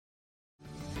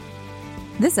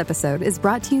This episode is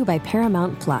brought to you by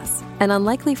Paramount Plus. An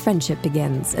unlikely friendship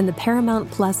begins in the Paramount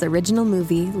Plus original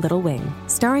movie Little Wing,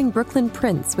 starring Brooklyn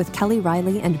Prince with Kelly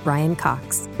Riley and Brian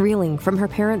Cox. Reeling from her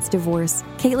parents' divorce,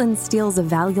 Caitlin steals a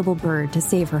valuable bird to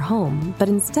save her home, but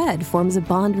instead forms a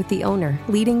bond with the owner,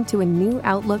 leading to a new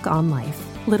outlook on life.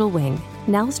 Little Wing,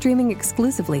 now streaming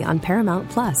exclusively on Paramount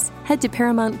Plus. Head to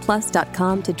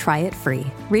ParamountPlus.com to try it free.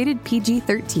 Rated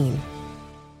PG-13.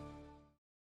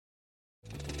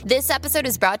 This episode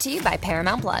is brought to you by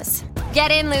Paramount Plus.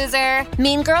 Get in, loser!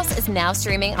 Mean Girls is now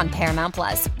streaming on Paramount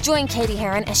Plus. Join Katie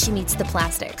Heron as she meets the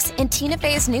plastics in Tina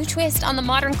Fey's new twist on the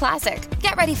modern classic.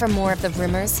 Get ready for more of the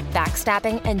rumors,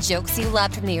 backstabbing, and jokes you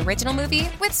loved from the original movie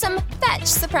with some fetch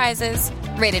surprises.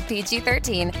 Rated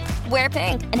PG-13. Wear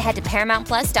pink and head to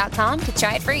ParamountPlus.com to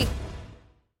try it free.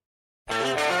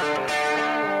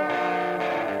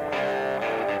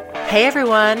 Hey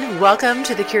everyone, welcome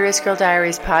to the Curious Girl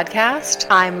Diaries podcast.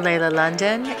 I'm Layla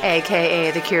London,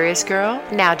 aka The Curious Girl.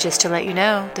 Now just to let you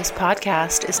know, this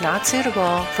podcast is not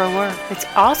suitable for work. It's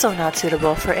also not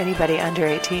suitable for anybody under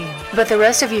 18. But the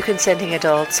rest of you consenting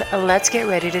adults, let's get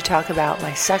ready to talk about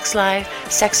my sex life,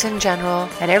 sex in general,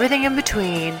 and everything in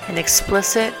between in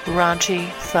explicit, raunchy,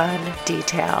 fun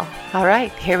detail. All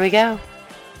right, here we go.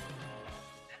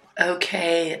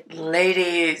 Okay,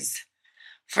 ladies,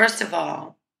 first of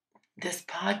all, this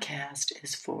podcast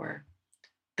is for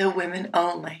the women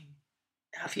only.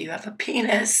 Now, if you have a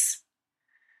penis,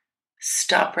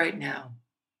 stop right now.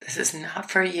 This is not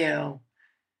for you.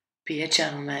 Be a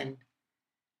gentleman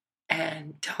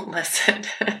and don't listen.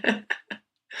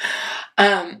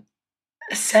 The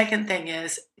second thing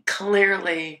is,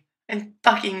 clearly, I'm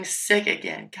fucking sick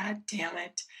again. God damn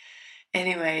it.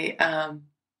 Anyway, but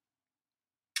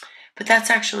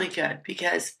that's actually good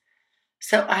because,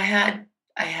 so I had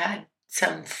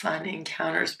some fun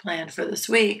encounters planned for this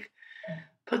week,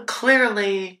 but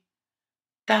clearly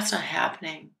that's not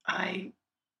happening. I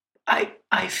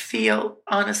feel,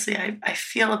 honestly, I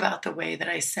feel about the way that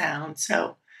I sound,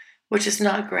 so, which is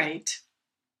not great.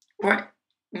 Or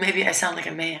maybe I sound like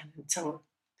a man, and so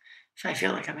if I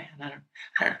feel like a man, I don't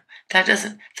know. That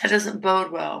doesn't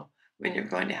bode well when you're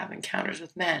going to have encounters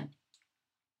with men.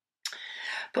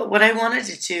 But what I wanted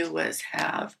to do was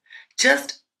have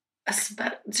just a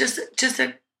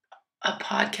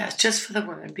podcast just for the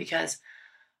women, because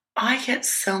I get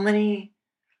so many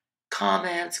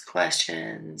comments,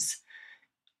 questions,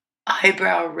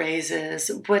 eyebrow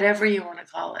raises, whatever you want to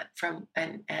call it, from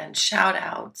and shout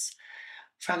outs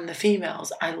from the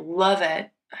females. I love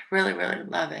it. I really, really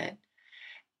love it.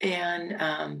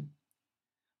 And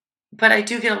but I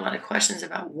do get a lot of questions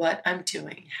about what I'm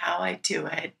doing, how I do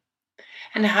it,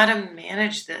 and how to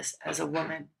manage this as a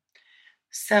woman.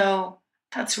 So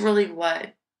that's really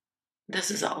what this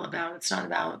is all about. It's not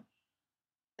about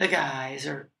the guys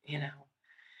or,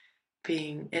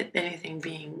 being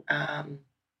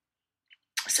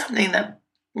something that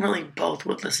really both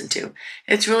would listen to.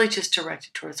 It's really just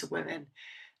directed towards the women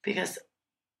because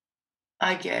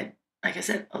I get, like I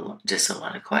said, just a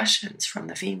lot of questions from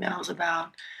the females about,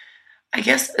 I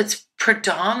guess it's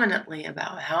predominantly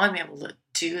about how I'm able to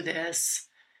do this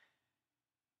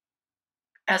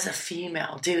as a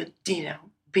female,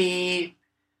 be,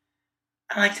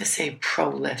 I like to say,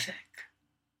 prolific.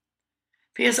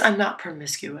 Because I'm not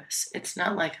promiscuous. It's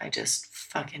not like I just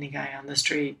fuck any guy on the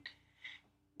street.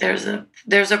 There's a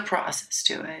process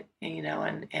to it, and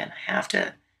I have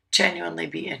to genuinely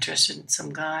be interested in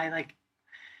some guy. Like,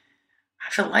 I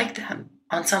have to like them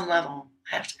on some level.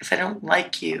 If I don't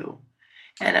like you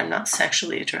and I'm not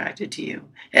sexually attracted to you,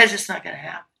 it's just not going to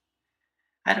happen.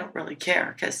 I don't really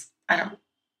care because I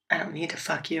don't need to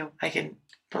fuck you.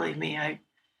 Believe me, I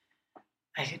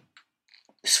could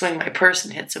swing my purse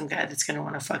and hit some guy that's going to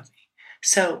want to fuck me.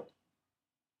 So,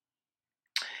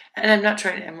 and I'm not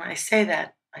trying to, and when I say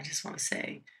that, I just want to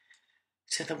say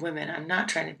to the women, I'm not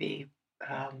trying to be,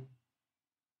 what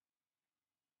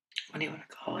do you want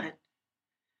to call it?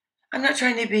 I'm not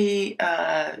trying to be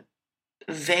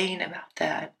vain about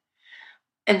that.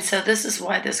 And so this is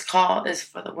why this call is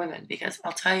for the women, because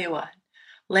I'll tell you what,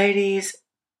 ladies,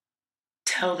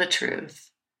 tell the truth.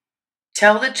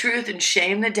 Tell the truth and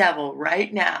shame the devil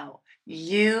right now.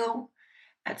 You,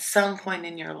 at some point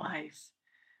in your life,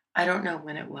 I don't know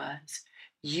when it was,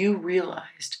 you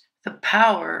realized the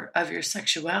power of your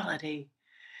sexuality.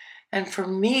 And for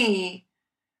me,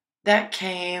 that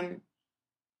came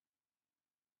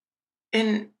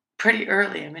in pretty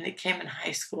early. I mean, it came in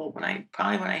high school when I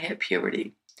hit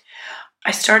puberty.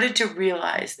 I started to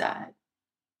realize that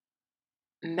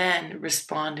men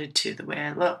responded to the way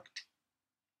I looked.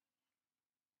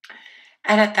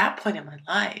 And at that point in my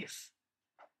life,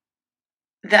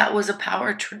 that was a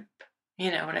power trip.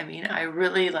 You know what I mean? I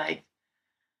really like,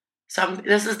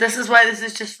 this is why this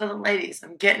is just for the ladies.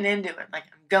 I'm getting into it. Like,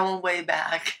 I'm going way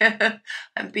back.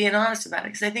 I'm being honest about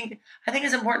it. Because I think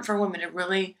it's important for women to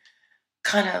really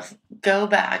kind of go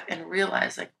back and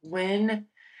realize, like, when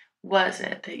was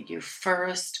it that you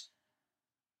first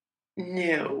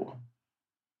knew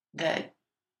that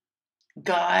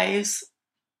guys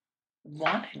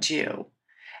wanted you?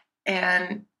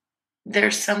 And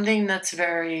there's something that's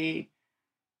very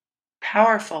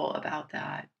powerful about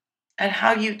that. And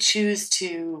how you choose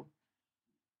to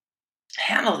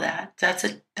handle that, that's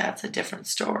a different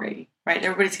story, right?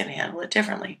 Everybody's going to handle it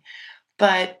differently.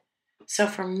 But so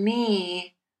for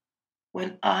me,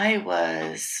 when I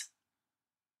was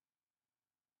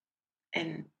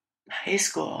in high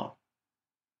school,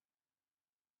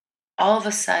 all of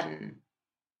a sudden,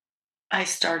 I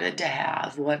started to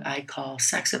have what I call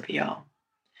sex appeal.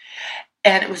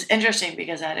 And it was interesting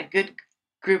because I had a good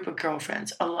group of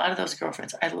girlfriends. A lot of those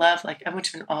girlfriends, I love, like, I went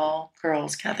to an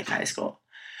all-girls Catholic high school.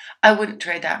 I wouldn't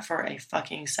trade that for a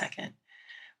fucking second.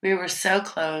 We were so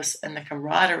close, and the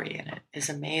camaraderie in it is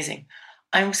amazing.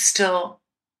 I'm still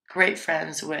great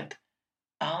friends with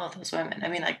all of those women. I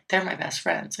mean, like, they're my best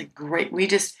friends. Like, great.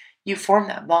 You form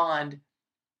that bond,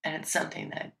 and it's something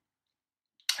that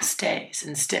stays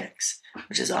and sticks,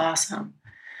 which is awesome.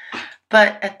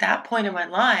 But at that point in my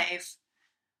life,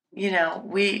 you know,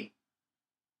 we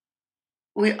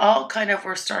all kind of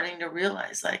were starting to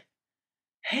realize, like,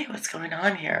 hey, what's going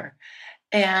on here?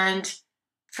 And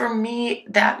for me,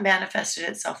 that manifested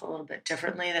itself a little bit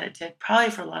differently than it did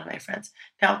probably for a lot of my friends.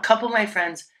 Now, a couple of my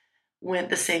friends went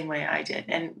the same way I did.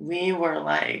 And we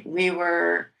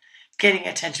were getting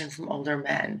attention from older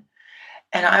men.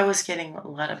 And I was getting a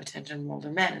lot of attention from older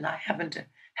men. And I happened to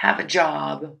have a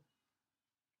job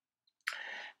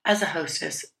as a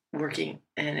hostess working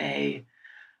in a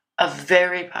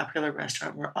very popular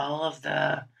restaurant where all of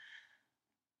the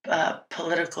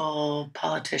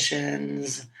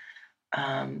politicians,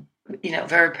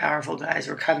 very powerful guys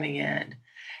were coming in.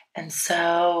 And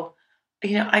so,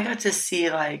 I got to see,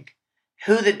 like,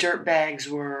 who the dirt bags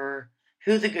were,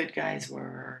 who the good guys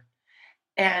were.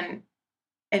 And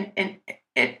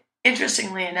it,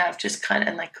 interestingly enough, just kind of,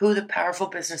 and like who the powerful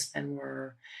businessmen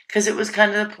were, because it was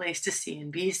kind of the place to see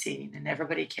and be seen. And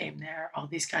everybody came there. All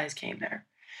these guys came there.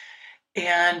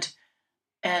 And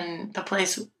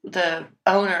the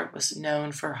owner was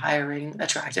known for hiring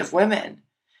attractive women.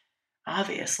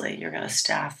 Obviously, you're going to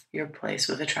staff your place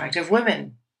with attractive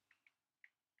women.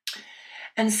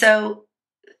 And so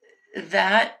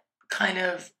that kind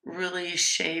of really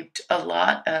shaped a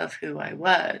lot of who I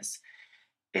was.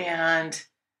 And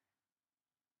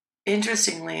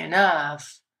interestingly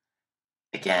enough,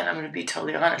 again, I'm going to be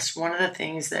totally honest, one of the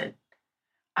things that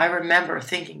I remember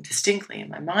thinking distinctly in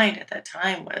my mind at that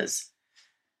time was,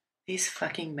 these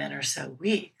fucking men are so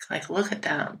weak. Like, look at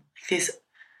them.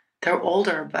 They're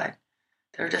older, but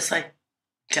they're just, like,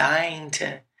 dying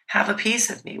to have a piece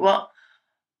of me. Well,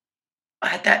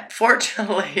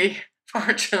 fortunately,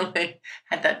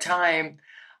 at that time,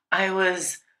 I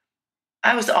was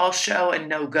all show and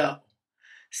no go.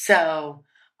 So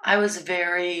I was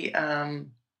very, I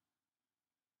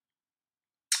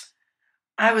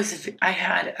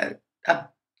had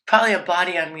probably a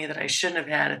body on me that I shouldn't have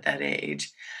had at that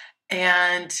age.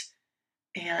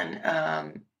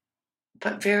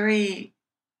 But very,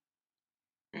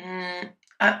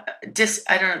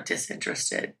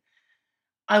 disinterested.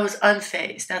 I was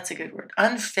unfazed. That's a good word.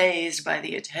 Unfazed by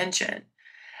the attention.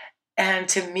 And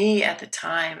to me, at the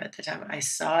time, I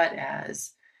saw it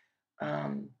as,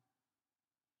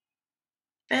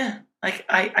 like,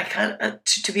 I kind of,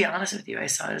 to be honest with you, I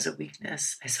saw it as a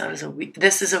weakness. I saw it as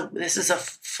this is a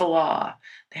flaw.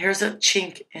 Here's a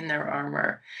chink in their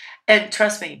armor. And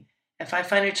trust me, if I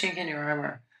find a chink in your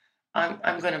armor,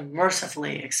 I'm going to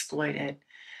mercifully exploit it.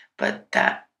 But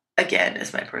that, again,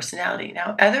 is my personality.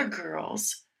 Now, other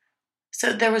girls,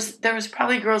 so there was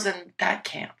probably girls in that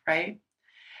camp, right?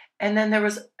 And then there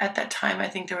was, at that time, I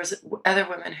think there was other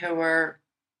women who were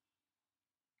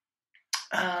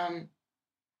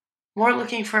more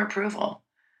looking for approval.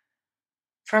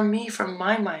 For me, from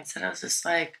my mindset, I was just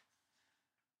like,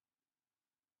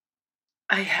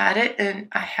 I had it, and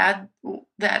I had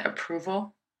that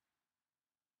approval.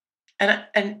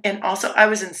 And also I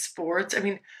was in sports. I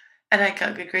mean, and I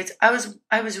got good grades. I was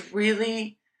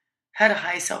really had a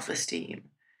high self-esteem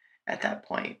at that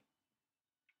point.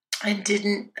 I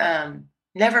didn't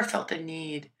never felt the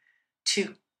need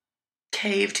to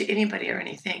cave to anybody or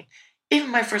anything. Even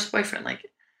my first boyfriend, like,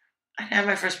 I had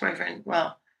my first boyfriend.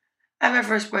 Well, I had my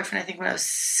first boyfriend, I think, when I was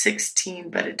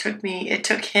 16, but it took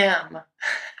him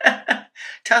till I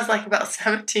was like about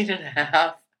 17 and a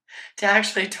half to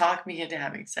actually talk me into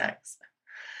having sex.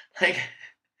 Like,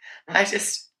 I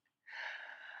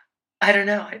don't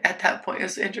know. At that point, it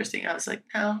was interesting. I was like,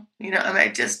 no,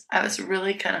 I was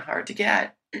really kind of hard to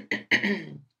get.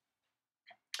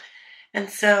 And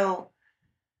so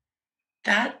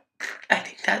I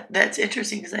think that's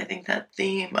interesting, because I think that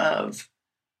theme of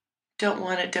don't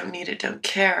want it, don't need it, don't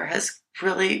care has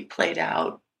really played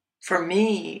out for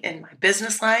me in my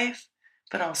business life,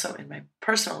 but also in my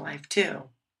personal life too.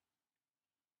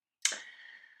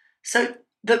 So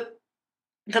the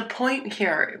point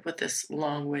here with this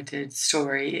long-winded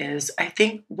story is, I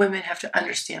think women have to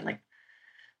understand, like,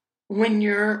 when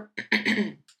your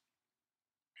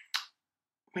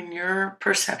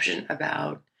perception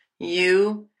about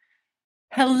you.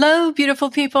 Hello, beautiful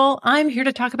people. I'm here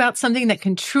to talk about something that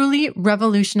can truly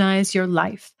revolutionize your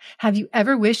life. Have you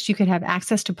ever wished you could have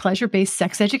access to pleasure-based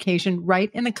sex education right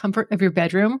in the comfort of your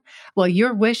bedroom? Well,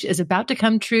 your wish is about to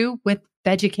come true with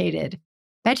Beducated.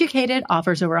 Beducated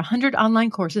offers over 100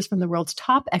 online courses from the world's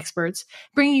top experts,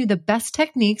 bringing you the best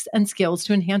techniques and skills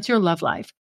to enhance your love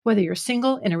life. Whether you're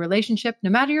single, in a relationship, no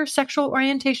matter your sexual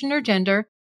orientation or gender,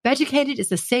 Beducated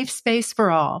is a safe space for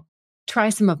all. Try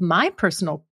some of my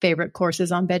personal favorite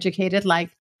courses on Beducated, like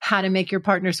how to make your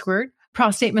partner squirt,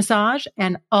 prostate massage,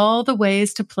 and all the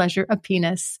ways to pleasure a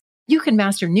penis. You can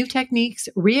master new techniques,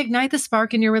 reignite the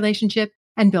spark in your relationship,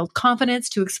 and build confidence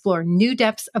to explore new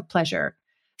depths of pleasure.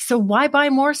 So why buy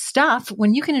more stuff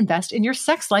when you can invest in your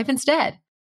sex life instead?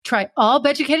 Try all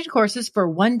Beducated courses for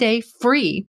 1 day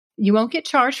free. You won't get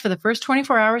charged for the first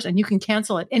 24 hours, and you can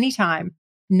cancel at any time.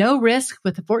 No risk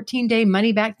with a 14-day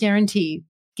money-back guarantee.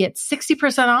 Get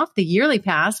 60% off the yearly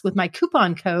pass with my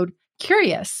coupon code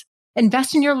CURIOUS.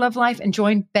 Invest in your love life and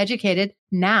join Beducated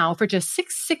now for just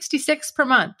 $6.66 per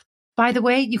month. By the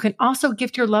way, you can also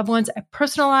gift your loved ones a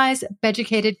personalized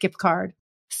Beducated gift card.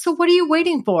 So what are you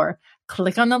waiting for?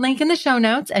 Click on the link in the show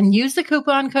notes and use the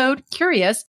coupon code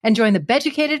CURIOUS and join the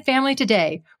Beducated family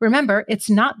today. Remember, it's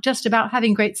not just about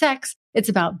having great sex, it's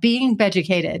about being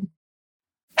Beducated.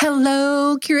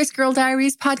 Hello, Curious Girl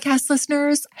Diaries podcast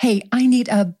listeners. Hey, I need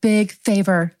a big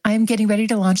favor. I am getting ready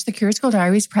to launch the Curious Girl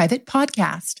Diaries private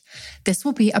podcast. This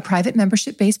will be a private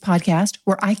membership-based podcast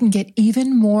where I can get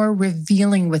even more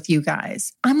revealing with you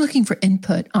guys. I'm looking for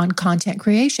input on content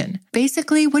creation.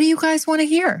 Basically, what do you guys want to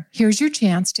hear? Here's your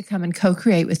chance to come and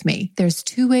co-create with me. There's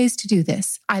 2 ways to do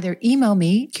this. Either email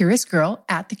me,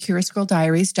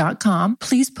 curiousgirl@thecuriousgirldiaries.com.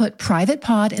 Please put private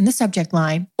pod in the subject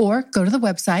line, or go to the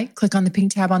website, click on the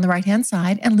pink tab on the right-hand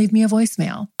side, and leave me a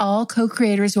voicemail. All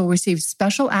co-creators will receive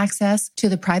special access to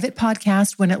the private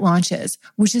podcast when it launches,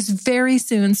 which is very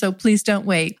soon, so please don't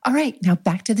wait. All right, now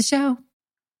back to the show.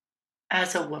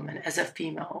 As a woman, as a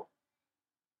female,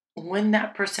 when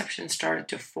that perception started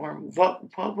to form,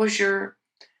 what was the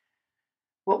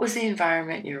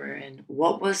environment you were in?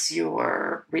 What was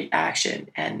your reaction,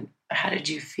 and how did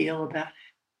you feel about it?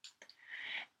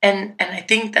 And I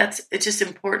think it's just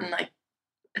important. Like,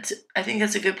 I think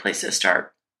that's a good place to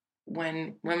start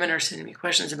when women are sending me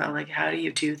questions about, like, how do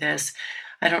you do this?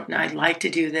 I'd like to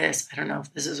do this. I don't know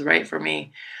if this is right for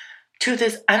me. Truth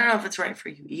is, I don't know if it's right for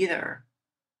you either.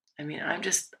 I mean, I'm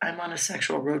on a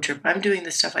sexual road trip. I'm doing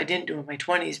the stuff I didn't do in my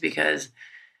 20s because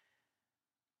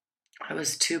I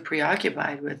was too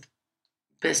preoccupied with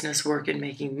business work and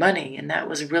making money. And that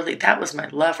was my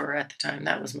lover at the time.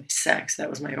 That was my sex. That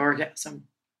was my orgasm.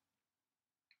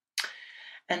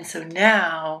 And so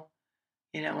now,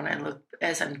 when I look,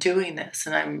 as I'm doing this,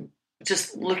 and I'm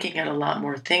just looking at a lot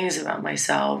more things about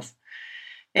myself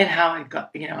and how I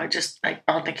got, I just, like,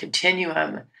 on the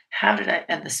continuum,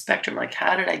 and the spectrum, like,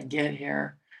 how did I get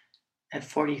here at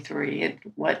 43, and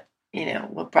what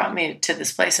brought me to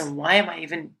this place, and why am I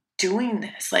even doing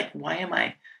this? Like, why am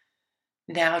I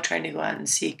now trying to go out and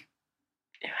seek,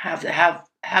 have the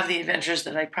adventures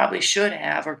that I probably should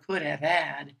have or could have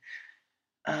had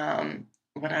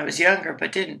when I was younger,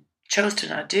 but chose to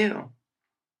not do.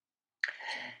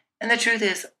 And the truth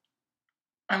is,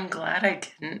 I'm glad I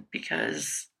didn't,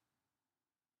 because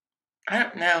I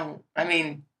don't know. I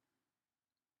mean,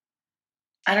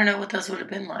 I don't know what those would have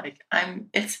been like.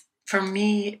 For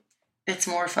me, it's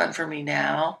more fun for me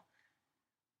now,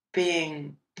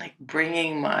 bringing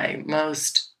my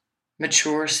most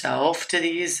mature self to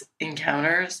these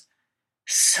encounters.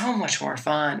 So much more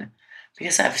fun,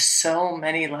 because I have so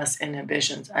many less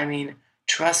inhibitions. I mean,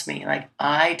 trust me, like,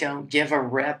 I don't give a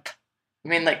rip. I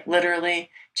mean, like,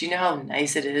 literally, do you know how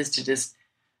nice it is to just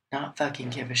not fucking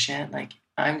give a shit? Like,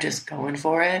 I'm just going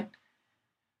for it.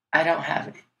 I don't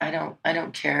have, I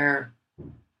don't care.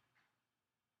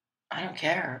 I don't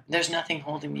care. There's nothing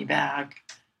holding me back,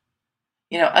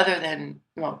 other than,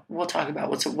 well, we'll talk about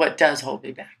what does hold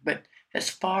me back. But as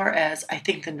far as I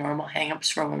think the normal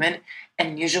hangups for women,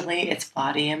 and usually it's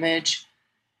body image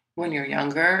when you're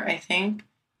younger, I think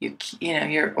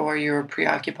you're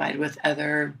preoccupied with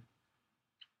other,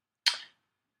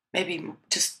 maybe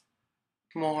just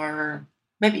more,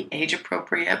 maybe age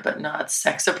appropriate, but not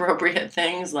sex appropriate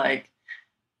things, like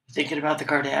thinking about the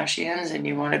Kardashians and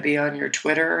you want to be on your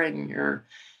Twitter and you're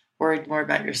worried more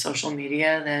about your social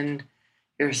media than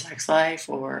your sex life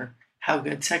or how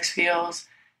good sex feels.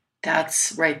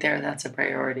 That's right there. That's a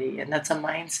priority. And that's a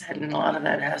mindset. And a lot of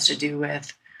that has to do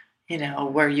with,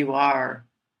 where you are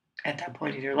at that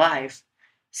point in your life.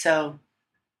 So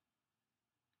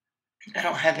I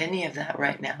don't have any of that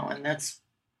right now. And that's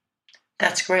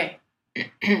great.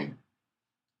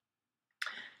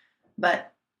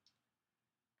 But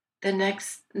the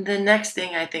next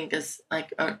thing I think is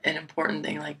like an important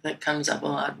thing, like that comes up a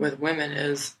lot with women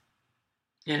is,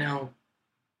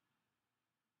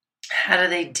 how do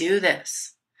they do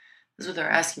this? This is what they're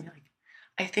asking me. Like,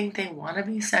 I think they want to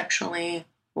be sexually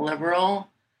liberal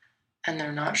and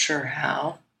they're not sure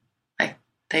how. Like,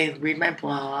 they read my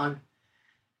blog and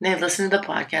they listen to the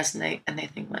podcast and they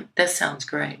think like, this sounds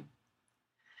great.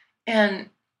 And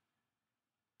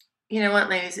you know what,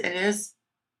 ladies,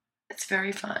 it's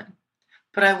very fun,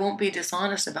 but I won't be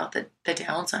dishonest about the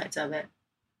downsides of it.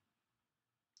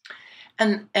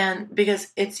 And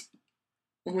because it's,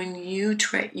 when you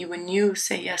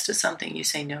say yes to something, you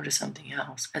say no to something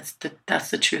else. That's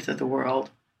the truth of the world,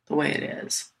 the way it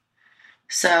is.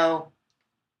 So,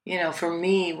 for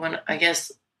me, what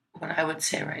I would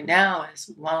say right now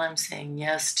is, while I'm saying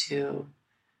yes to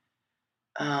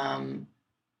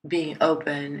being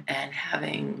open and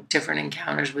having different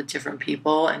encounters with different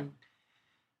people and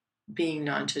being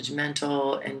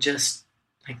non-judgmental and just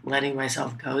like letting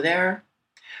myself go there,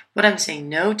 what I'm saying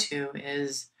no to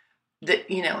is that,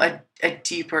 a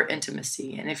deeper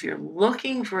intimacy. And if you're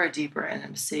looking for a deeper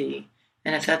intimacy,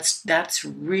 and if that's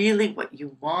really what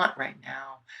you want right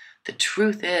now, the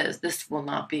truth is this will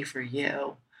not be for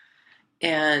you.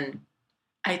 And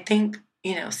I think,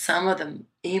 some of the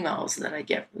emails that I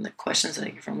get from the questions that I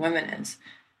get from women is,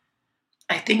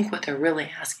 I think what they're really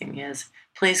asking me is,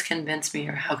 please convince me,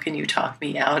 or how can you talk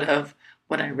me out of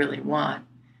what I really want?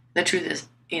 The truth is,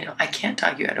 I can't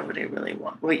talk you out of what you really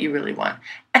want.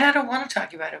 And I don't want to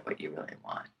talk you out of what you really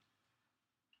want.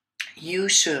 You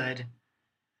should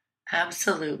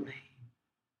absolutely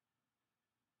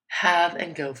have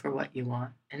and go for what you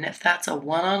want. And if that's a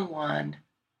one-on-one,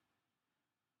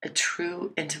 a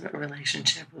true intimate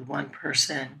relationship with one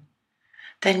person,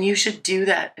 then you should do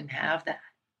that and have that.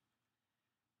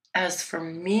 As for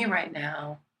me right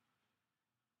now,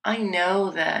 I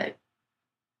know that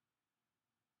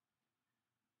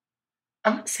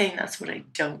I'm not saying that's what I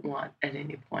don't want at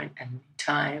any point, at any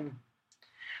time.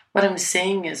 What I'm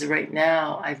saying is, right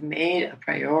now, I've made a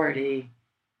priority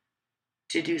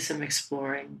to do some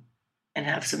exploring and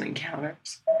have some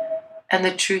encounters. And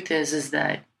the truth is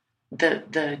that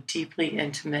the deeply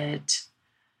intimate,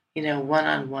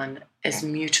 one-on-one is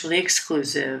mutually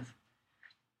exclusive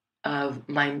of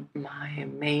my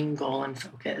main goal and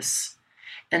focus.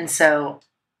 And so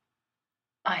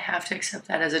I have to accept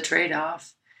that as a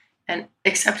trade-off. And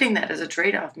accepting that as a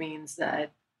trade-off means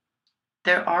that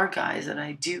there are guys that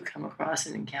I do come across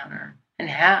and encounter and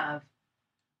have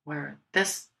where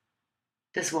this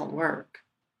won't work.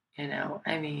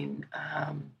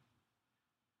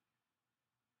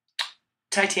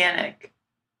 Titanic,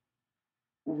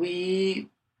 the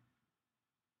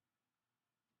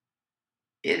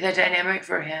dynamic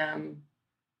for him,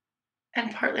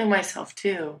 and partly myself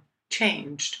too,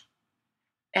 changed.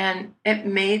 And it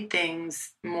made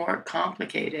things more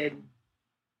complicated.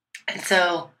 And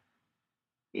so,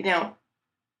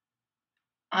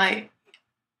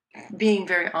 being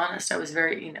very honest, I was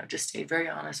very, just stayed very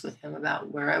honest with him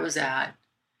about where I was at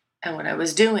and what I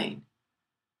was doing.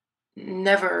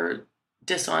 Never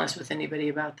dishonest with anybody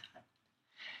about that.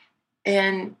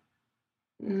 And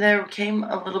there came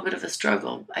a little bit of a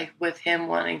struggle with him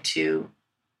wanting to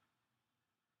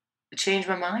change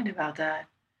my mind about that.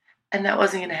 And that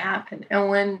wasn't going to happen. And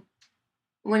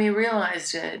when he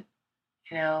realized it,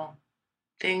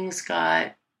 things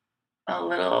got a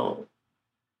little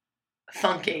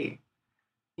funky,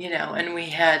 and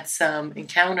we had some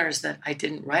encounters that I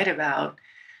didn't write about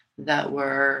that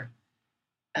were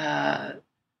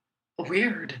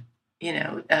weird,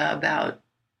 about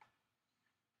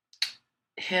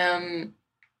him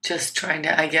just trying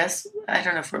to, I guess, I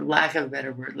don't know, for lack of a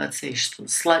better word, let's say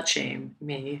slut shame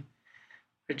me,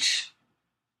 which,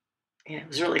 it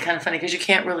was really kind of funny because you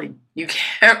can't really do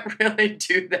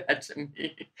that to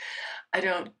me. I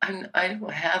don't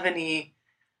have any,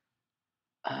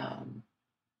 um,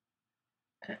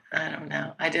 I don't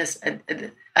know. I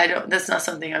don't, that's not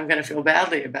something I'm going to feel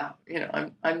badly about.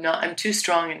 I'm too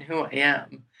strong in who I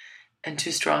am and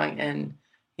too strong in,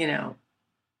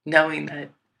 knowing that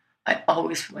I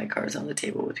always put my cards on the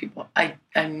table with people.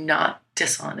 I'm not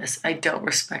dishonest. I don't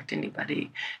respect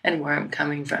anybody and where I'm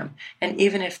coming from. And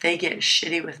even if they get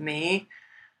shitty with me,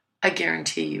 I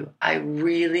guarantee you, I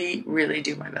really, really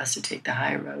do my best to take the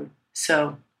high road.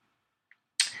 So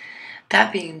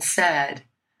that being said,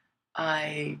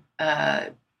 I,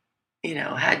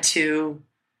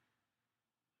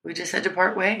 we just had to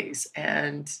part ways.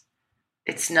 And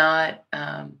it's not,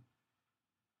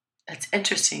 it's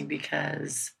interesting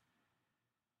because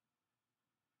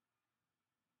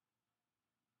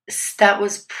that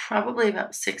was probably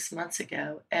about 6 months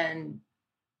ago. And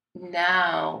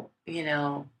now,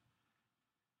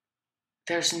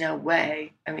 there's no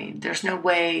way. I mean, there's no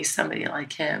way somebody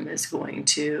like him is going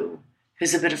to,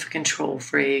 who's a bit of a control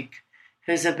freak,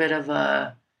 who's a bit of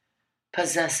a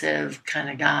possessive kind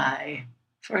of guy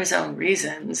for his own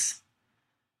reasons.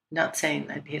 Not saying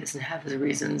that he doesn't have his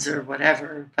reasons or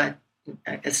whatever, but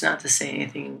it's not to say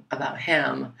anything about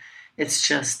him. It's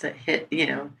just that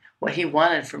what he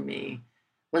wanted from me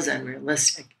was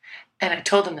unrealistic. And I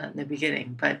told him that in the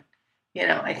beginning, but,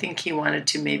 I think he wanted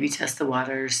to maybe test the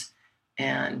waters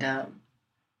and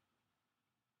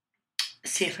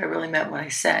see if I really meant what I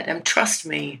said. And trust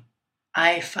me,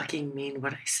 I fucking mean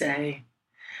what I say.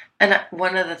 And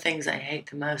one of the things I hate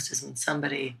the most is when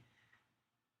somebody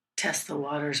tests the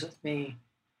waters with me,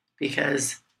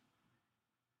 because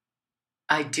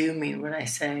I do mean what I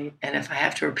say. And if I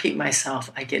have to repeat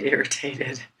myself, I get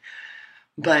irritated.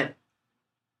 But,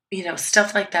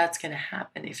 stuff like that's going to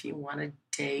happen if you want to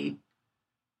date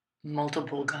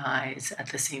multiple guys at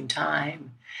the same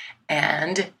time.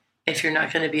 And if you're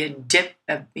not going to be a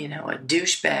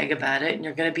douchebag about it, and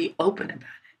you're going to be open about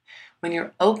it. When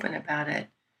you're open about it,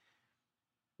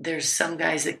 there's some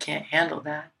guys that can't handle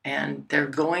that, and they're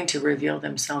going to reveal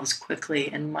themselves quickly.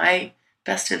 And my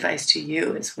best advice to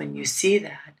you is, when you see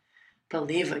that,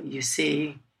 believe what you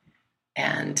see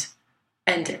and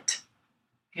end it,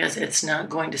 because it's not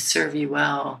going to serve you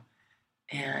well,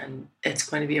 and it's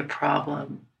going to be a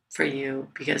problem for you,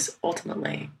 because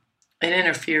ultimately it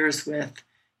interferes with,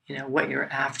 what you're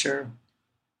after.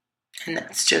 And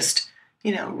that's just,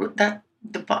 that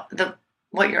the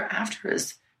what you're after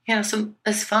is,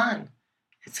 it's fun.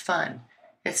 It's fun.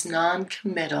 It's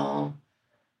non-committal,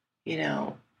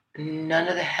 none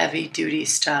of the heavy duty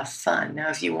stuff, fun. Now,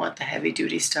 if you want the heavy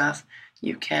duty stuff,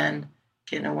 you can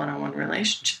get in a one-on-one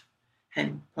relationship.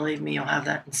 And believe me, you'll have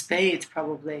that in spades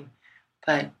probably.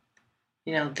 But,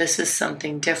 this is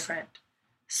something different.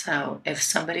 So if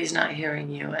somebody's not hearing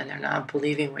you and they're not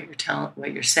believing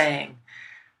what you're saying,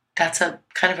 that's a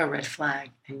kind of a red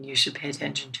flag, and you should pay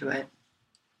attention to it.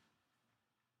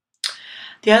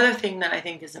 The other thing that I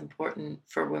think is important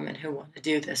for women who want to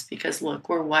do this, because look,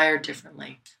 we're wired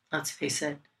differently. Let's face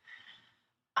it.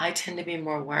 I tend to be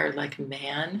more wired like a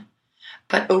man,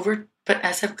 but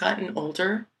as I've gotten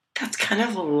older, that's kind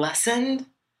of lessened.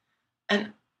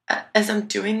 And as I'm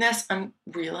doing this, I'm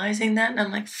realizing that, and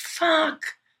I'm like,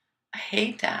 fuck, I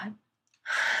hate that.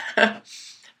 I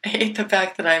hate the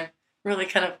fact that I'm really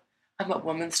I'm a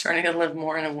woman starting to live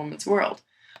more in a woman's world.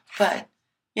 But,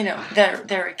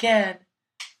 there again,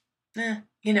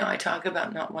 I talk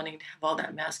about not wanting to have all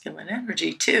that masculine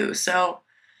energy too. So,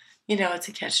 it's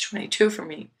a catch-22 for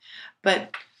me.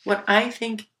 But what I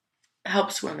think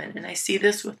helps women, and I see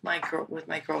this with my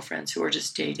girlfriends who are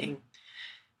just dating,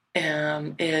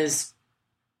 is,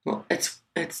 well,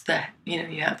 it's that,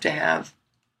 you have to have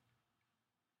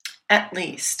at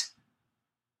least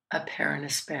a pair and a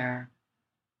spare.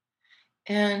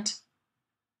 And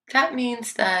that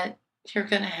means that you're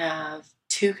going to have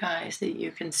 2 guys that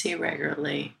you can see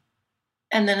regularly,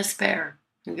 and then a spare.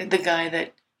 The guy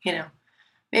that,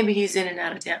 maybe he's in and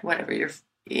out of town, whatever, you're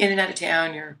in and out of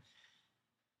town, your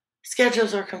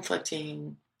schedules are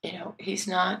conflicting, he's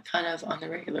not kind of on the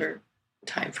regular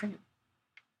time frame.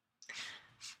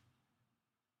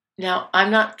 Now, I'm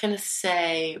not going to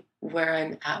say where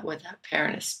I'm at with that pair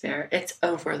and a spare. It's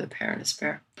over the pair and a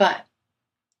spare. But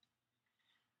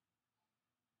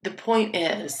the point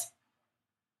is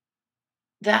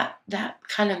that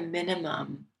kind of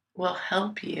minimum will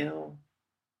help you,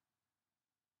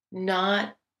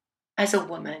 not as a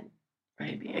woman,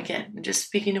 right? Again, just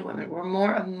speaking to women, we're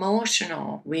more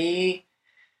emotional. We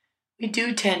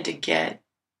do tend to get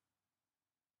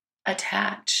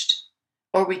attached,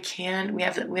 or we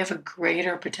have a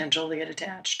greater potential to get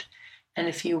attached. And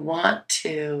if you want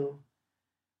to,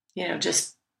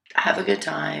 just have a good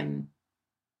time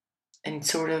and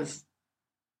sort of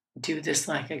do this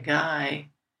like a guy,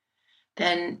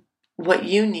 then what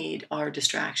you need are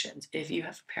distractions. If you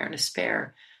have a parent to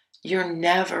spare, you're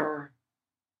never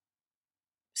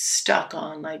stuck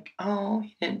on like, oh,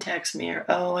 he didn't text me, or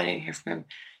oh, I didn't hear from him.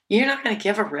 You're not going to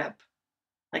give a rip.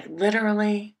 Like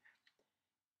literally,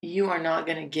 you are not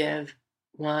going to give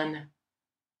one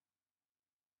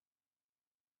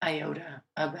iota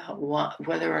about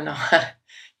whether or not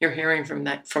you're hearing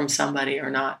from somebody or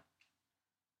not.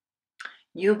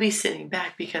 You'll be sitting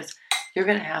back because you're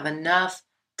going to have enough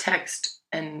text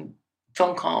and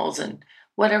phone calls and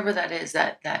whatever that is,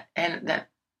 that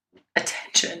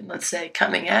attention, let's say,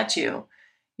 coming at you.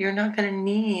 You're not going to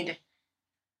need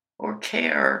or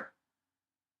care,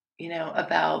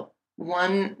 about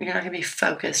one. You're not going to be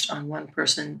focused on one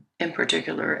person in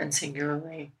particular and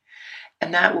singularly.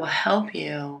 And that will help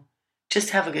you just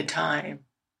have a good time.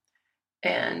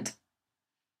 And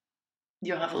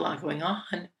you'll have a lot going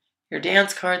on. Your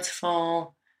dance card's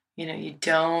full. You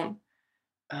don't,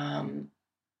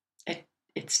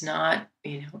 it's not,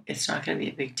 it's not going to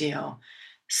be a big deal.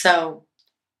 So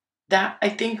that, I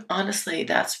think, honestly,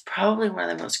 that's probably one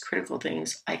of the most critical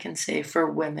things I can say for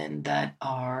women that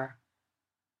are,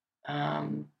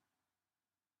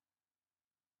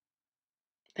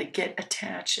 that get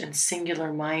attached and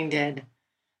singular minded.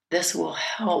 This will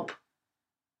help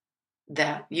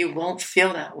that you won't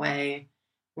feel that way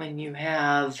when you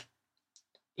have,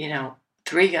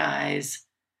 3 guys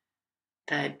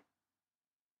that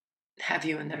have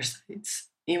you in their sights.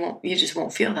 You just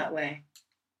won't feel that way.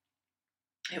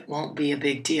 It won't be a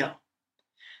big deal.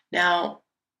 Now,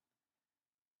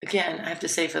 again, I have to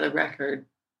say for the record,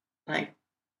 like,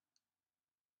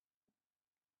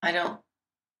 I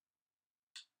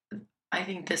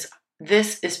think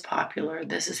this is popular.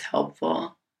 This is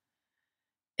helpful.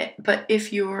 But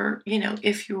if you're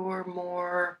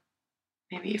more,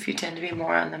 maybe if you tend to be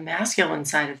more on the masculine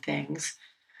side of things,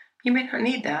 you may not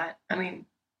need that. I mean,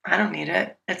 I don't need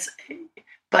it.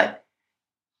 But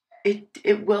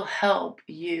it will help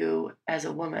you as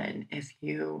a woman if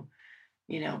you,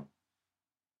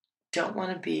 don't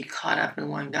want to be caught up in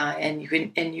one guy, and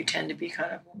you tend to be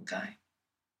caught up in one guy.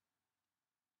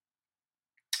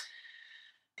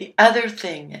 The other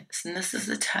thing is, and this is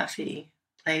a toughie,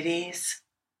 ladies,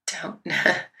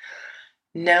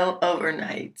 no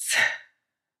overnights.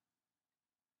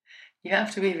 You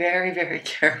have to be very, very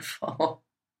careful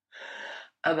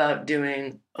about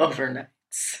doing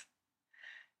overnights.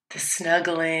 The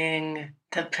snuggling,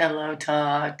 the pillow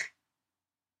talk.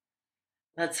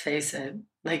 Let's face it,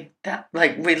 like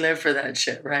we live for that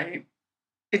shit, right?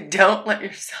 Don't let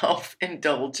yourself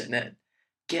indulge in it.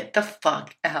 Get the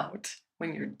fuck out.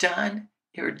 When you're done,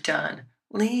 you're done.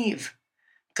 Leave.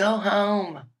 Go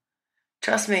home.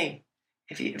 Trust me,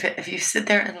 if you sit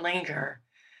there and linger,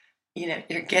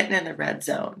 you're getting in the red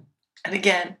zone. And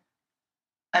again,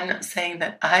 I'm not saying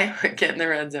that I would get in the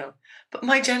red zone, but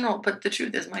the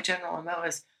truth is, my general MO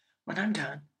is, when I'm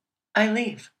done, I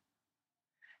leave.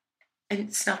 And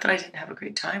it's not that I didn't have a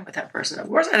great time with that person. Of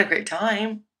course I had a great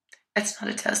time. It's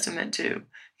not a testament to,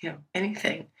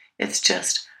 anything. It's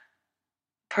just,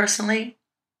 personally,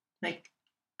 like,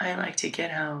 I like to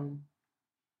get home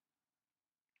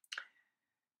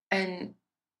and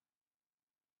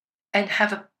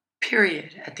have a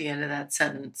period at the end of that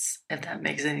sentence, if that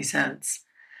makes any sense.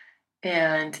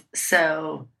 And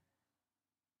so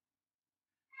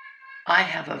I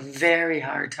have a very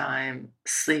hard time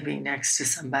sleeping next to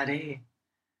somebody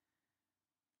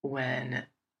when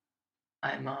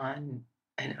I'm on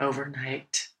an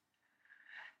overnight.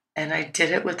 And I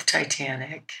did it with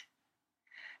Titanic.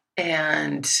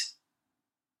 And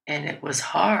it was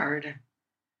hard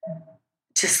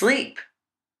to sleep.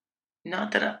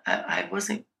 Not that I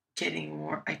wasn't getting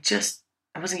more. I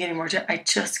wasn't getting more. I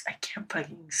can't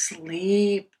fucking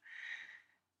sleep.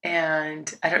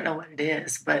 And I don't know what it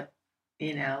is, but,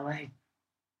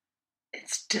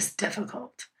 it's just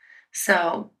difficult.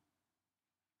 So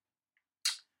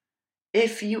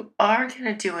if you are going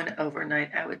to do an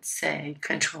overnight, I would say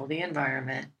control the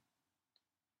environment.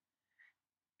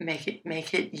 Make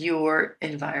it your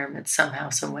environment somehow,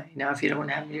 some way. Now, if you don't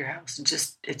want to have it in your house,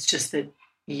 it's just that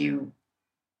you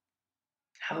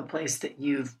have a place that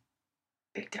you've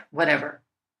picked up, whatever.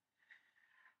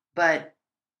 But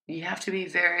you have to be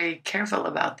very careful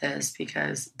about this,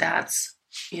 because that's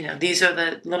these are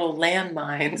the little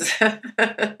landmines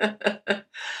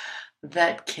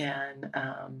that can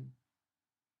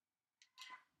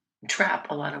trap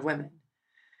a lot of women.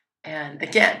 And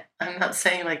again, I'm not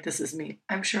saying like this is me.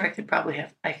 I'm sure I could probably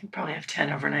have 10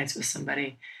 overnights with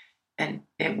somebody and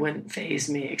it wouldn't faze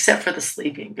me, except for the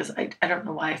sleeping, because I don't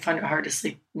know why I find it hard to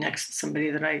sleep next to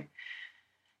somebody that I,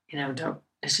 don't.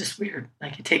 It's just weird.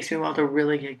 Like, it takes me a while to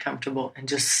really get comfortable and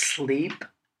just sleep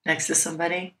next to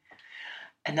somebody.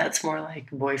 And that's more like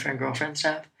boyfriend, girlfriend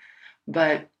stuff.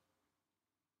 But,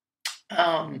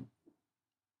 I'm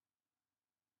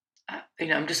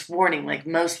just warning, like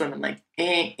most women, like,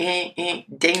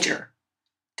 danger.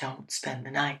 Don't spend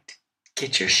the night.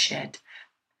 Get your shit.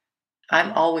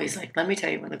 I'm always like, let me tell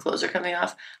you, when the clothes are coming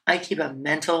off, I keep a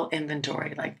mental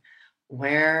inventory. Like,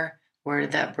 where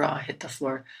did that bra hit the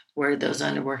floor? Where did those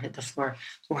underwear hit the floor?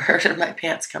 Where did my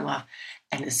pants come off?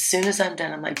 And as soon as I'm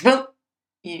done, I'm like, boom.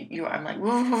 I'm like,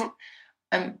 woo.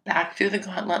 I'm back through the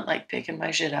gauntlet, like picking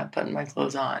my shit up, putting my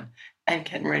clothes on, and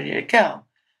getting ready to go.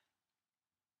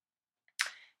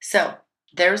 So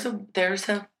there's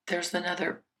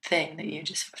another thing that you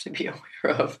just have to be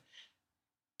aware of.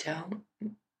 Don't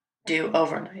do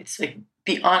overnights. Like,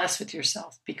 be honest with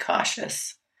yourself. Be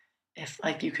cautious if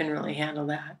like you can really handle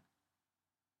that.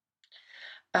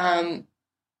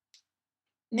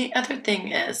 The other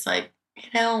thing is, like,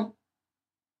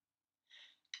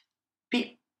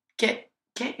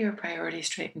 get your priorities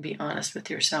straight and be honest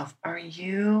with yourself. Are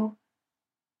you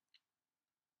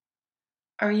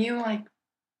like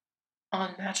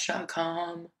on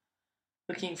Match.com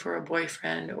looking for a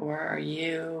boyfriend, or are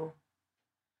you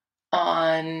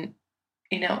on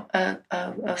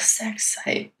a sex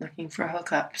site looking for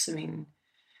hookups? I mean,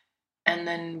 and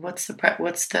then what's the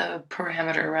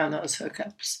parameter around those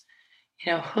hookups?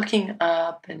 Hooking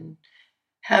up and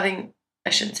having, I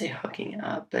shouldn't say hooking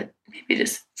up, but maybe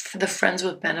just for the friends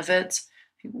with benefits.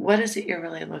 What is it you're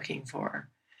really looking for?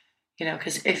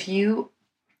 Because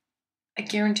I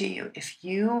guarantee you, if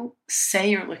you say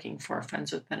you're looking for a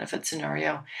friends with benefits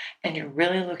scenario and you're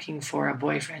really looking for a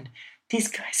boyfriend, these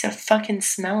guys have fucking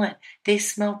smell it. They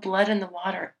smell blood in the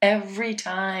water every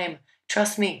time.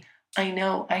 Trust me, I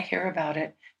know, I hear about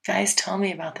it. Guys tell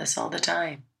me about this all the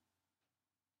time.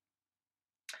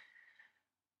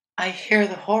 I hear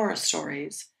the horror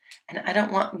stories, and I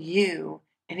don't want any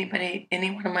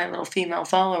one of my little female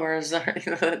followers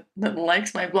that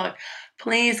likes my blog,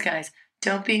 please, guys,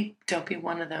 don't be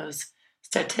one of those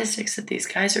statistics that these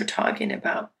guys are talking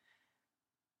about.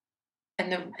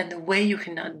 And the way you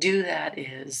cannot do that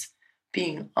is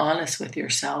being honest with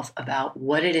yourself about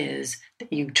what it is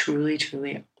that you truly,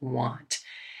 truly want.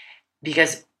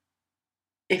 Because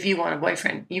if you want a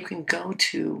boyfriend, you can go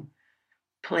to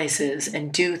places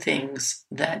and do things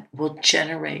that will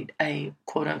generate a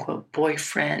quote-unquote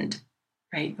boyfriend,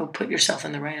 right? You'll put yourself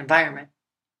in the right environment.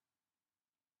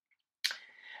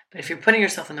 But if you're putting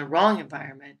yourself in the wrong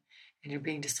environment and you're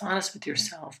being dishonest with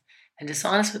yourself and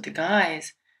dishonest with the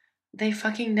guys, they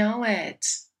fucking know it.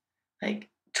 Like,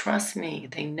 trust me,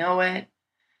 they know it.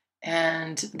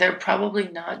 And they're probably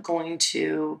not going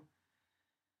to,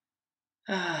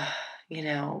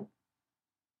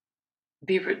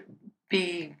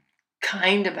 be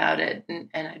kind about it. And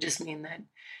I just mean that,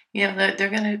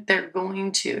 they're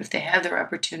going to, if they have their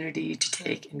opportunity to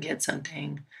take and get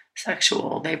something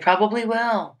sexual, they probably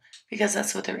will, because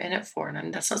that's what they're in it for.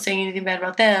 And that's not saying anything bad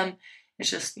about them. It's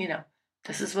just,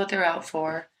 this is what they're out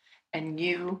for. And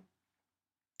you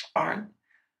aren't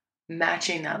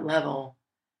matching that level,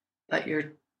 but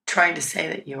you're trying to say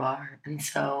that you are. And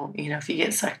so, if you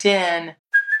get sucked in.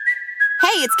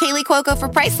 Hey, it's Kaylee Cuoco for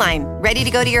Priceline. Ready to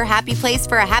go to your happy place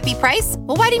for a happy price?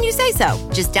 Well, why didn't you say so?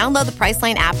 Just download the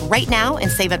Priceline app right now and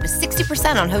save up to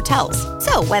 60% on hotels.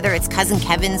 So whether it's Cousin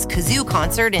Kevin's Kazoo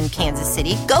Concert in Kansas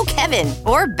City, go Kevin,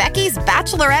 or Becky's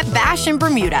Bachelorette Bash in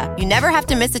Bermuda, you never have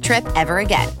to miss a trip ever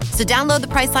again. So download the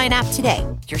Priceline app today.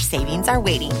 Your savings are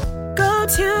waiting. Go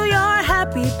to your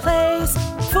happy place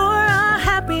for a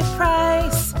happy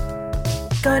price.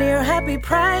 Go to your happy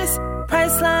price,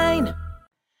 Priceline.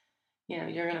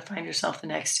 You're going to find yourself the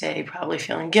next day probably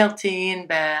feeling guilty and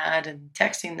bad and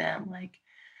texting them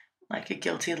like a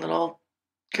guilty little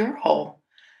girl.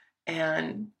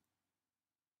 And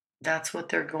that's what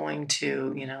they're going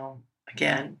to,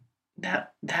 again,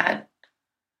 that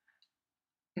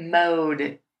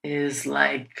mode is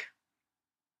like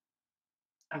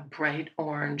a bright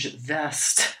orange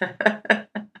vest.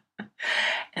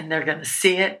 And they're going to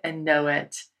see it and know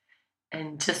it.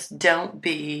 And just don't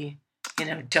be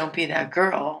that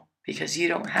girl, because you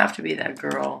don't have to be that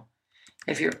girl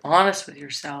if you're honest with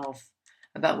yourself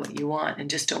about what you want, and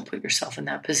just don't put yourself in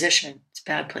that position. It's It's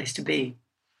a bad place to be.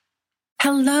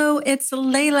 Hello, it's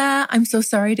Layla. I'm so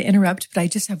sorry to interrupt, but I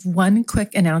just have one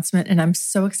quick announcement and I'm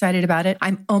so excited about it.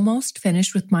 I'm almost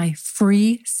finished with my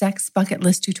free sex bucket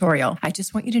list tutorial. I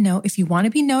just want you to know if you want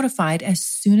to be notified as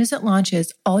soon as it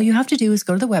launches, all you have to do is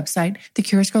go to the website,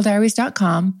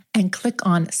 thecuriousgirldiaries.com, and click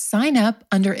on sign up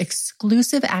under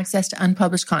exclusive access to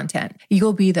unpublished content.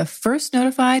 You'll be the first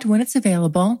notified when it's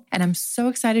available, and I'm so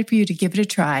excited for you to give it a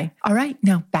try. All right,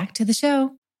 now back to the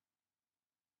show.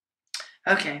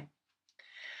 Okay.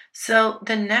 So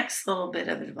the next little bit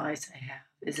of advice I have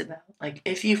is about, like,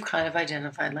 if you've kind of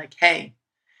identified, like, hey,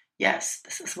 yes,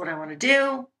 this is what I want to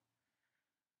do.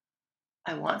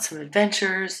 I want some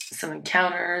adventures, some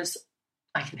encounters.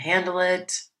 I can handle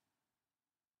it.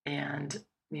 And,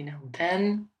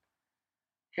 then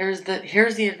here's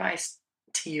the advice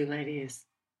to you ladies.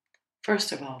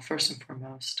 First of all, first and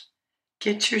foremost,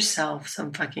 get yourself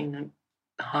some fucking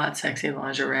hot, sexy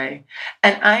lingerie.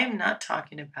 And I'm not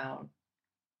talking about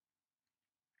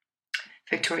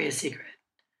Victoria's Secret.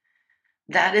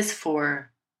 That is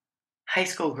for high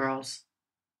school girls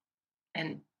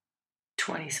and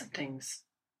 20-somethings,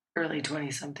 early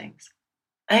 20-somethings.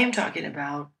 I am talking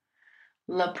about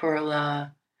La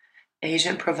Perla,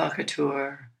 Agent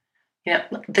Provocateur.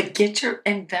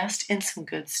 Invest in some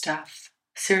good stuff.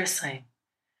 Seriously.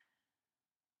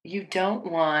 You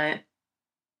don't want,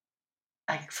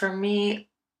 like, for me,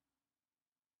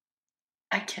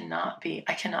 I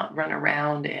cannot run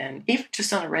around in, even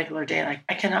just on a regular day, like,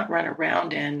 I cannot run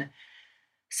around in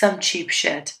some cheap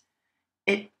shit.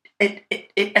 It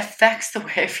affects the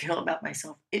way I feel about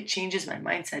myself. It changes my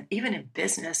mindset. Even in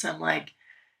business, I'm like,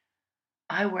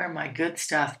 I wear my good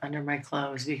stuff under my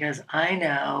clothes because I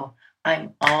know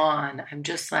I'm on. I'm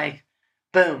just like,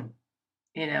 boom,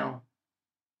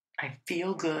 I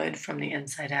feel good from the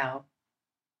inside out.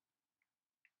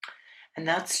 And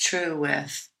that's true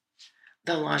with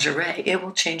the lingerie. It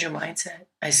will change your mindset.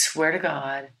 I swear to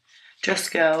God.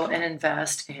 Just go and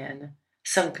invest in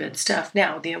some good stuff.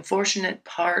 Now, the unfortunate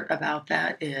part about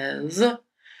that is that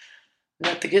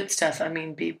the good stuff,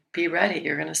 be ready.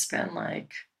 You're going to spend,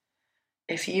 like,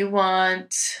 if you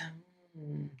want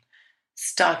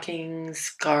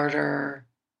stockings, garter,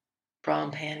 bra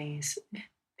and panties,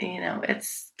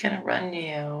 it's going to run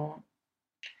you.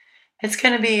 It's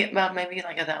going to be about maybe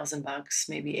like $1,000,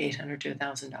 maybe $800 to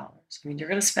 $1,000. You're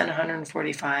going to spend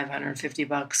 $145,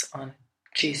 $150 on a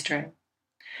G-string.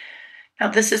 Now,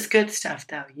 this is good stuff,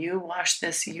 though. You wash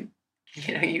this, you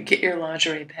get your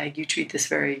lingerie bag, you treat this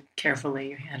very carefully,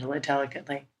 you handle it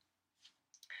delicately.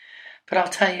 But I'll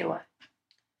tell you what,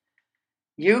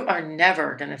 you are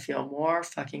never going to feel more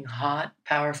fucking hot,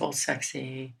 powerful,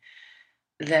 sexy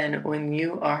than when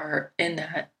you are in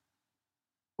that,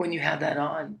 when you have that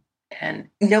on. And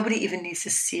nobody even needs to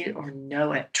see it or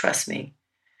know it. Trust me.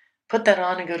 Put that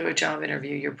on and go to a job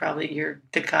interview.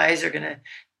 The guys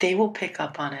they will pick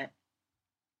up on it.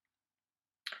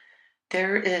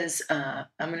 There is, I'm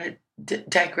going to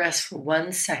digress for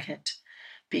 1 second,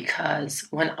 because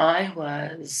when I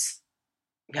was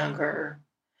younger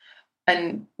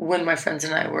and when my friends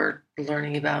and I were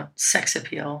learning about sex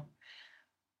appeal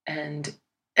and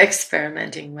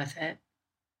experimenting with it,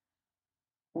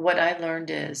 what I learned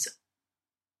is,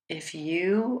 if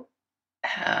you're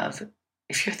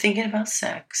thinking about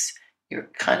sex, you're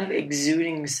kind of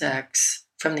exuding sex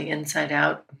from the inside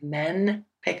out, men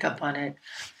pick up on it.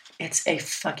 It's a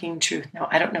fucking truth. Now,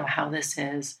 I don't know how this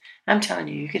is. I'm telling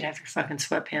you, you could have your fucking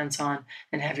sweatpants on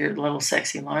and have your little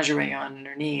sexy lingerie on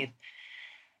underneath.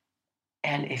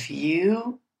 And if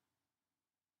you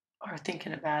are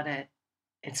thinking about it,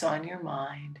 it's on your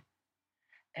mind,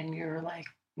 and you're like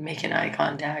making eye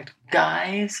contact.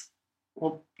 Guys,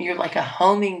 well, you're like a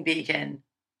homing beacon.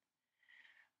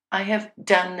 I have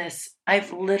done this.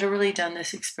 I've literally done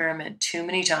this experiment too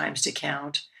many times to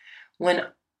count. When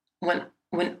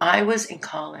I was in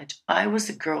college, I was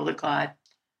the girl that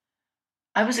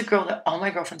all my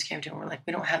girlfriends came to and were like,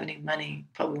 we don't have any money,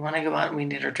 but we want to go out and we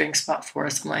need our drink spot for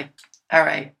us. I'm like, all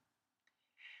right,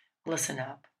 listen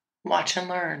up, watch and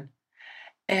learn.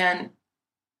 And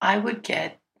I would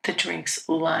get the drinks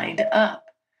lined up.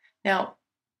 Now,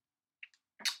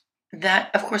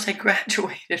 that, of course, I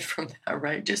graduated from that,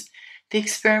 right? Just the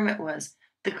experiment was,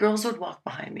 the girls would walk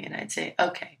behind me and I'd say,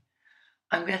 okay,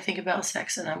 I'm going to think about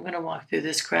sex and I'm going to walk through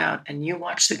this crowd, and you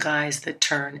watch the guys that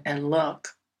turn and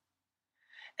look.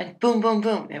 And boom, boom,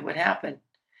 boom, it would happen.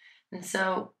 And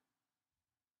so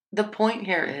the point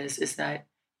here is that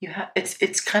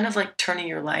it's kind of like turning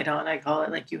your light on. I call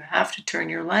it, like, you have to turn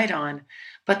your light on.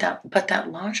 But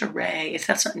that lingerie, if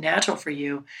that's not natural for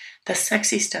you, the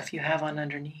sexy stuff you have on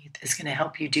underneath is going to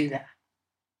help you do that.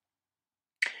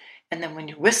 And then when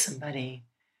you're with somebody,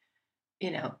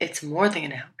 it's more than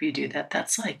going to help you do that.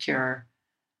 That's like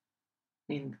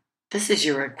this is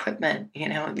your equipment.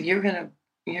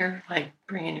 You're like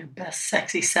bringing your best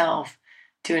sexy self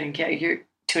to an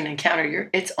encounter.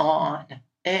 It's on.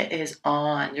 It is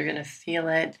on. You're going to feel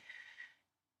it.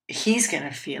 He's going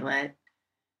to feel it.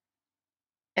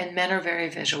 And men are very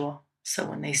visual. So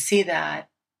when they see that,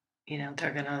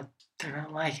 they're going to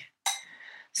like it.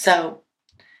 So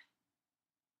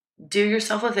do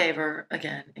yourself a favor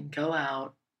again and go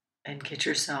out and get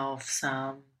yourself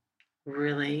some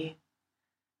really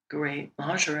great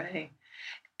lingerie.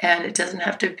 And it doesn't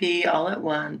have to be all at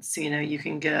once. You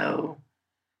can go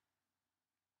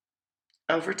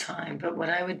over time. But what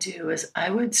I would do is I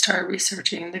would start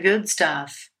researching the good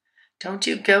stuff. Don't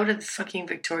you go to the fucking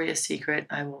Victoria's Secret.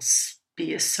 I will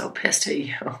be so pissed at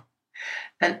you.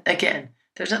 And again,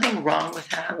 there's nothing wrong with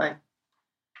that. Like,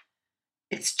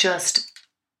 it's just,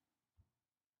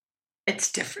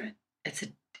 it's different.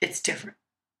 It's different.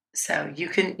 So you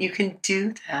can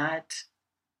do that.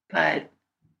 But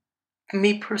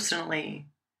me personally,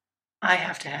 I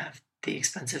have to have the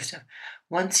expensive stuff.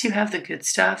 Once you have the good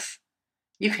stuff,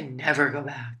 you can never go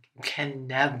back. You can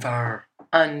never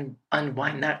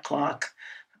unwind that clock,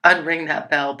 unring that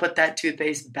bell, put that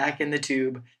toothpaste back in the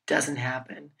tube. Doesn't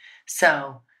happen.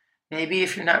 So maybe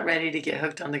if you're not ready to get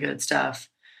hooked on the good stuff,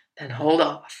 then hold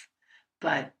off.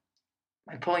 But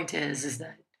my point is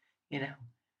that,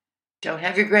 don't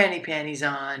have your granny panties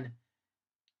on.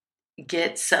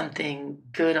 Get something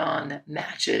good on that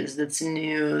matches, that's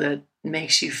new, that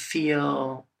makes you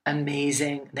feel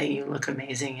amazing, that you look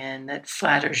amazing in, that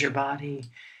flatters your body,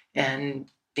 and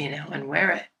and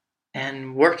wear it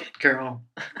and work it, girl.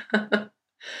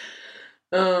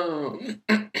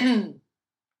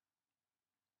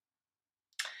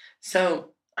 So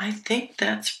I think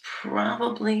that's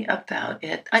probably about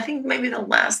it. I think maybe the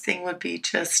last thing would be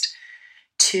just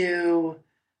to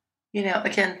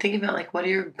again, think about like, what are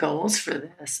your goals for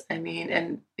this? I mean,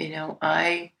 and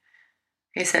like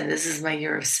I said, this is my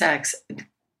year of sex.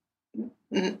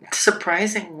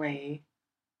 Surprisingly,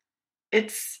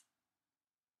 it's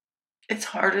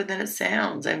harder than it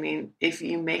sounds. I mean, if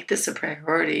you make this a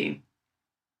priority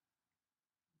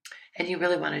and you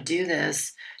really want to do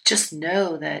this, just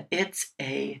know that it's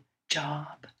a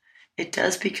job. It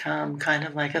does become kind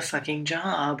of like a fucking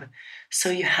job. So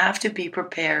you have to be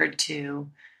prepared to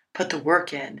put the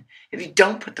work in. If you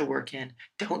don't put the work in,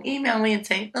 don't email me and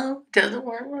say, oh, it doesn't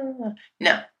work.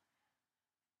 No.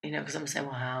 Because I'm saying,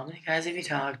 well, how many guys have you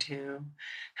talked to?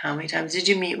 How many times did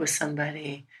you meet with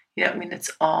somebody?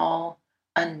 It's all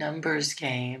a numbers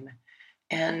game.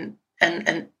 And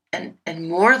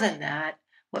more than that,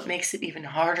 what makes it even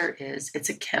harder is it's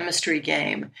a chemistry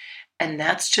game. And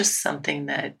that's just something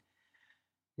that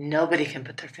nobody can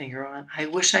put their finger on. I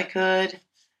wish I could.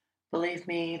 Believe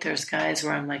me, there's guys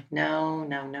where I'm like, no.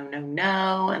 And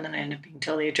then I end up being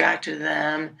totally attracted to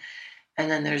them.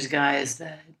 And then there's guys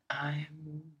that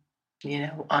I'm,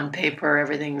 on paper,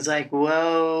 everything's like,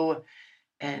 whoa.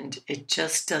 And it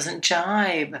just doesn't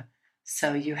jibe.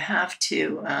 So you have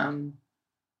to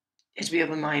be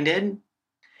open-minded.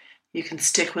 You can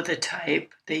stick with a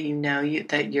type that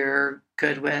that you're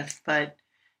good with, but,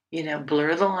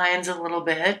 blur the lines a little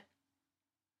bit.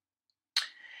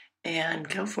 And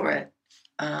go for it,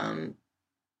 and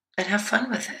have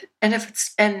fun with it. And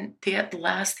the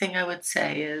last thing I would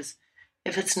say is,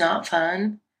 if it's not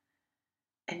fun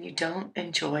and you don't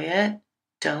enjoy it,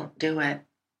 don't do it.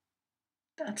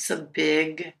 That's a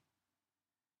big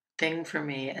thing for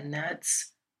me, and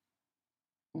that's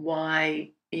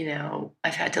why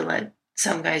I've had to let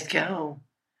some guys go,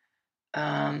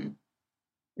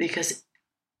 because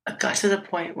I got to the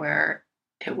point where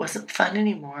it wasn't fun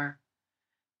anymore.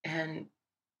 And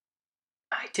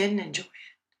I didn't enjoy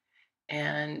it.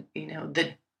 And,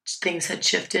 the things had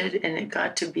shifted, and it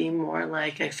got to be more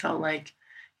like, I felt like,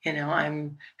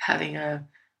 I'm having a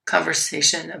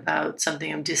conversation about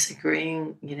something I'm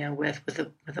disagreeing, with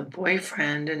a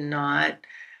boyfriend, and not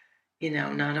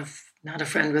a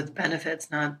friend with benefits,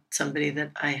 not somebody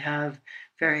that I have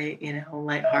very,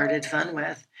 lighthearted fun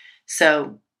with.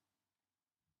 So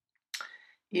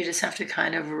you just have to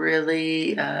kind of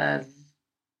really,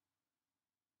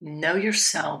 know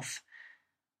yourself,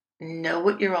 know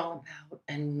what you're all about,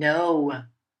 and know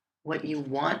what you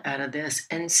want out of this,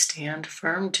 and stand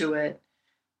firm to it.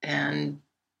 And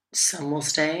some will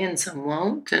stay and some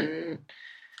won't, and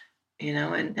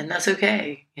and that's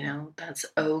okay. That's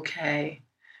okay.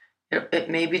 It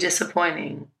may be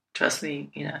disappointing. Trust me,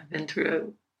 I've been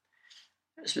through.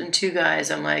 There's been 2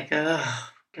 guys. I'm like, oh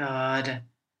God,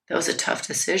 that was a tough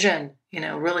decision.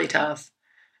 Really tough.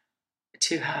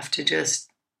 to have to just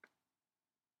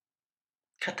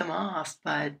cut them off,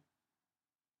 but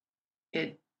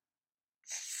it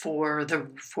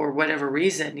for whatever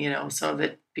reason, some of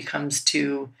it becomes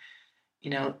too,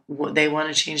 they want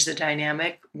to change the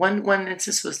dynamic. One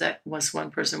instance was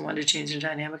one person wanted to change the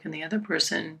dynamic, and the other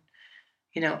person,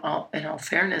 in all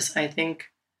fairness, I think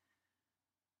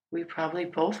we probably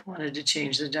both wanted to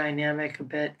change the dynamic a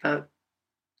bit, but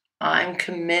I'm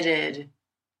committed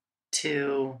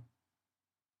to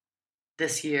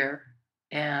this year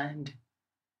and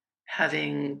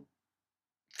having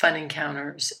fun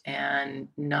encounters and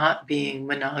not being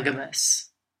monogamous.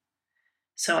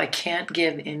 So I can't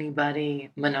give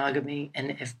anybody monogamy.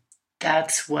 And if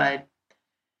that's what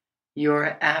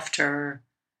you're after,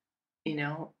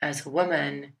 as a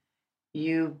woman,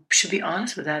 you should be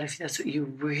honest with that if that's what you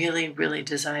really, really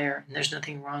desire. And there's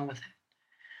nothing wrong with it.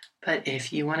 But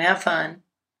if you want to have fun,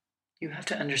 you have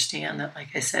to understand that,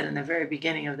 like I said in the very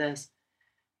beginning of this,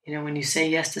 when you say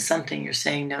yes to something, you're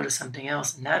saying no to something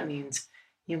else. And that means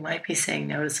you might be saying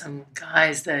no to some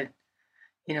guys that,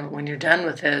 when you're done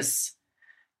with this,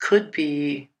 could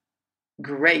be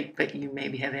great, but you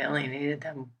maybe have alienated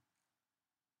them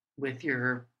with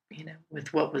your,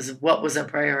 with what was a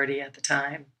priority at the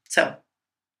time. So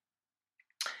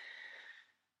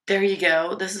there you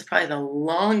go. This is probably the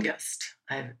longest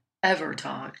I've ever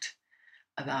talked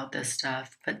about this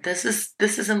stuff, but this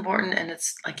is important. And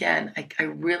it's, again, I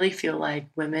really feel like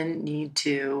women need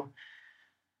to,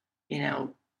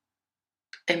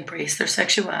 embrace their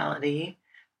sexuality,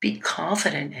 be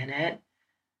confident in it,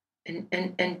 and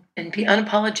be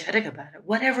unapologetic about it.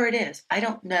 Whatever it is, I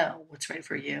don't know what's right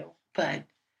for you, but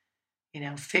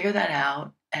figure that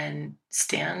out and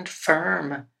stand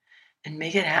firm and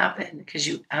make it happen, because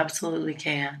you absolutely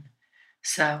can.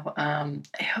 So I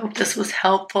hope this was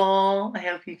helpful. I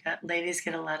hope you ladies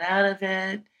get a lot out of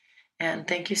it. And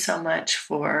thank you so much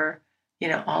for,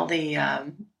 all the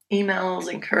emails,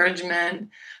 encouragement,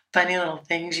 funny little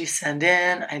things you send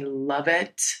in. I love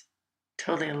it.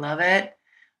 Totally love it.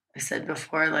 I said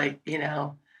before, I like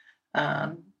the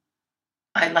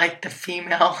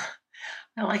female,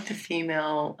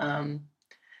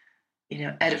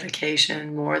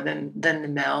 edification more than the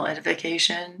male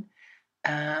edification.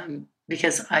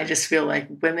 Because I just feel like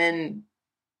women,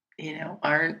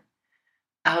 aren't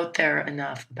out there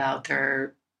enough about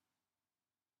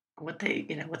what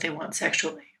they want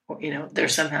sexually, or, they're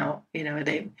somehow,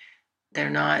 they're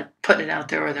not putting it out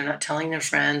there, or they're not telling their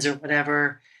friends or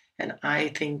whatever. And I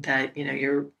think that,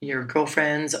 your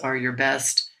girlfriends are your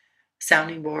best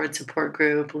sounding board, support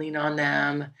group. Lean on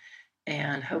them,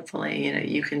 and hopefully,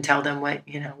 you can tell them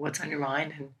what's on your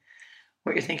mind and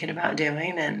what you're thinking about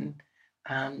doing. And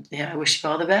I wish you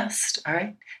all the best. All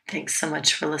right. Thanks so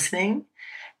much for listening.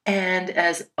 And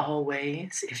as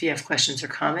always, if you have questions or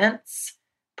comments,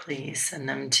 please send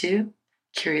them to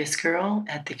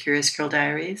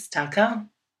curiousgirl@thecuriousgirldiaries.com.